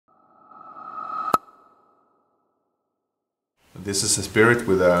This is a spirit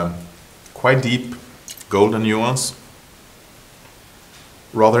with a quite deep golden nuance,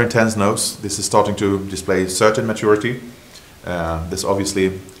 rather intense nose. This is starting to display certain maturity. There's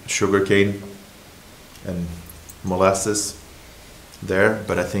obviously sugarcane and molasses there,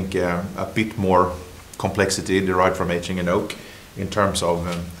 but I think a bit more complexity derived from aging in oak in terms of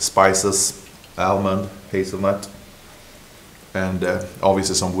spices, almond, hazelnut, and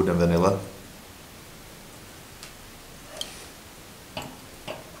obviously some wood and vanilla.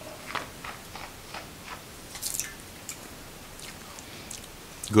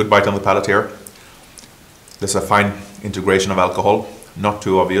 Good bite on the palate here. There's a fine integration of alcohol, not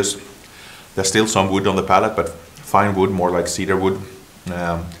too obvious. There's still some wood on the palate, but fine wood, more like cedar wood.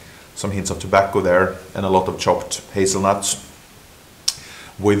 Some hints of tobacco there, and a lot of chopped hazelnuts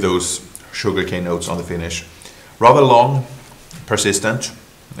with those sugarcane notes on the finish. Rather long, persistent,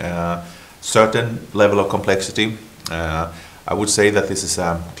 certain level of complexity. I would say that this is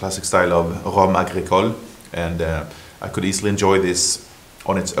a classic style of Rhum Agricole, and I could easily enjoy this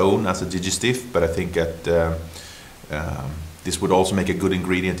on its own as a digestif, but I think that this would also make a good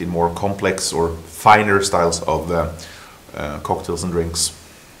ingredient in more complex or finer styles of cocktails and drinks.